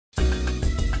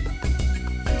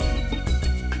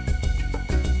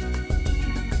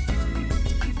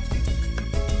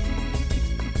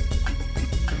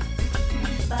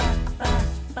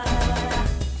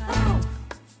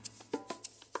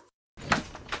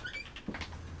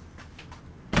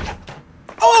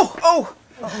Oh,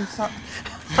 I'm sorry.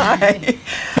 Hi.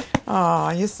 Oh,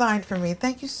 you signed for me.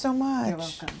 Thank you so much. You're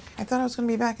welcome. I thought I was going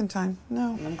to be back in time.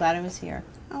 No. I'm glad I was here.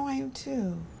 Oh, I am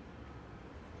too.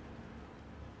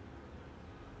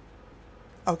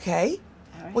 Okay.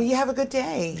 All right. Well, you have a good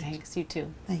day. Thanks, you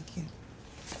too. Thank you.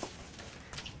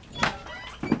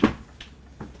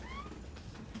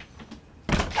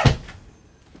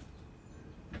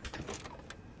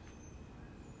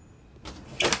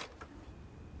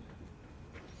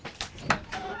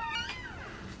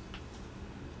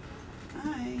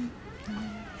 Hi.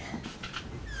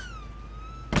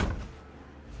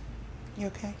 You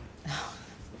okay?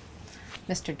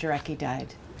 Mr. Jarecki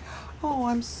died. Oh,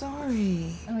 I'm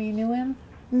sorry. Oh, you knew him?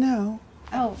 No.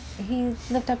 Oh, he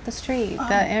lived up the street.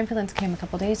 The ambulance came a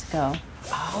couple days ago.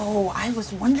 Oh, I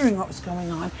was wondering what was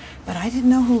going on, but I didn't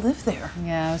know who lived there.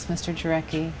 Yeah, it was Mr.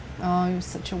 Jarecki. Oh, he was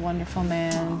such a wonderful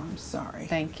man. Oh, I'm sorry.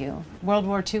 Thank you. World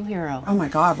War II hero. Oh my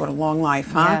God, what a long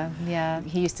life, huh? Yeah.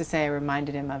 He used to say I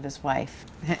reminded him of his wife.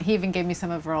 He even gave me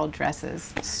some of her old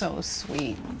dresses. So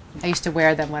sweet. I used to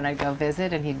wear them when I'd go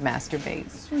visit, and he'd masturbate.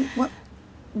 Sweet.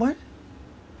 What?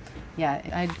 Yeah,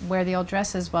 I'd wear the old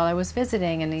dresses while I was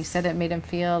visiting, and he said it made him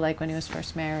feel like when he was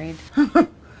first married.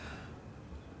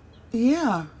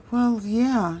 Yeah. Well,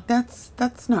 yeah. That's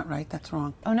not right. That's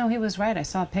wrong. Oh, no, he was right. I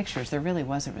saw pictures. There really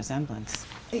was a resemblance.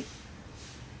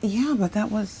 Yeah, but that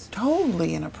was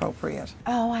totally inappropriate.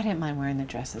 Oh, I didn't mind wearing the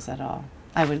dresses at all.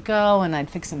 I would go and I'd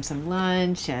fix him some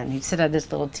lunch, and he'd sit at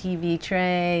his little TV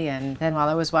tray, and then while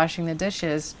I was washing the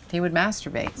dishes, he would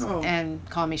masturbate and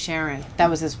call me Sharon. That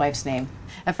was his wife's name.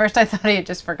 At first I thought he had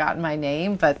just forgotten my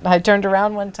name, but I turned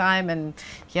around one time and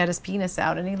he had his penis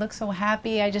out and he looked so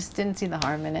happy. I just didn't see the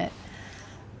harm in it.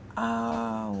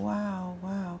 Oh, wow.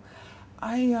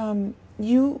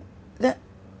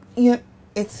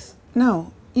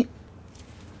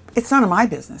 It's none of my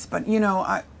business, but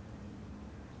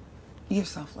you're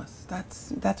selfless.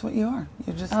 That's what you are.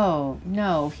 You're just. Oh,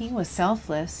 no, he was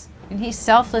selfless. And he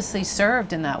selflessly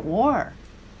served in that war.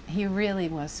 He really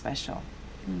was special.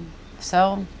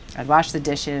 So I'd wash the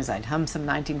dishes, I'd hum some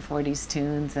 1940s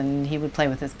tunes, and he would play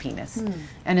with his penis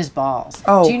and his balls.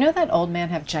 Oh. Do you know that old men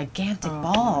have gigantic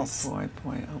balls? Boy,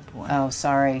 oh boy. Oh,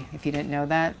 sorry. If you didn't know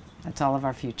that, that's all of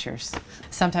our futures.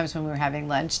 Sometimes when we were having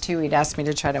lunch, too, he'd ask me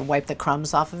to try to wipe the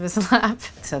crumbs off of his lap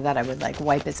so that I would,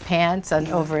 wipe his pants and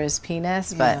over his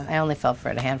penis, but I only fell for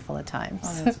it a handful of times.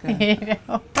 Oh, that's good. You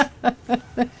know?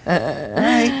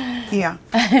 Right? Yeah.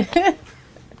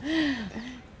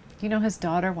 You know, his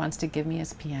daughter wants to give me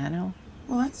his piano.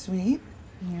 Well, that's sweet.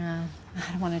 Yeah,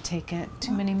 I don't want to take it.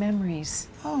 Too many memories.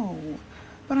 Oh,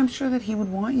 but I'm sure that he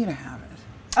would want you to have it.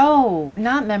 Oh,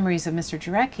 not memories of Mr.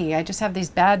 Jarecki. I just have these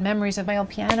bad memories of my old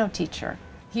piano teacher.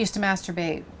 He used to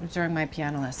masturbate during my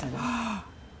piano lesson.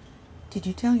 Did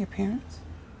you tell your parents?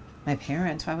 My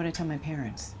parents? Why would I tell my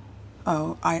parents?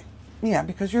 Oh, yeah,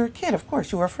 because you're a kid, of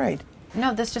course. You were afraid.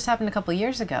 No, this just happened a couple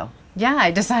years ago. Yeah,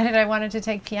 I decided I wanted to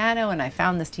take piano, and I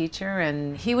found this teacher,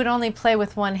 and he would only play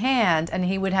with one hand, and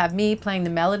he would have me playing the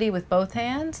melody with both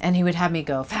hands, and he would have me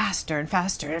go faster and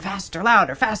faster and faster,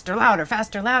 louder, faster, louder,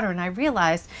 faster, louder, and I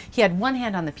realized he had one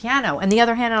hand on the piano and the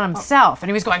other hand on himself, and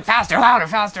he was going faster, louder,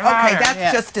 faster, louder. Okay,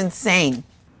 that's just insane.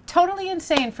 Totally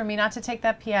insane for me not to take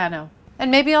that piano.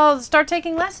 And maybe I'll start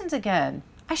taking lessons again.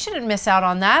 I shouldn't miss out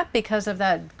on that because of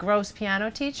that gross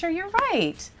piano teacher. You're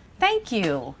right. Thank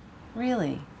you.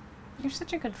 Really. You're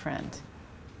such a good friend.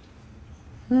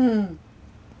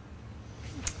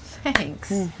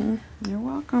 Thanks. You're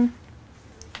welcome.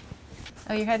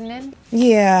 Oh, you're heading in?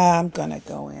 Yeah, I'm gonna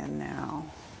go in now.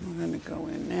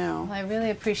 Well, I really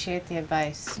appreciate the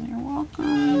advice. You're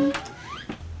welcome.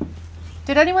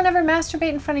 Did anyone ever masturbate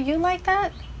in front of you like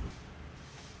that?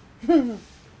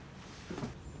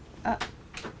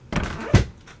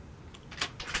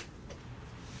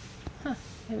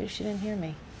 Maybe she didn't hear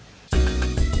me.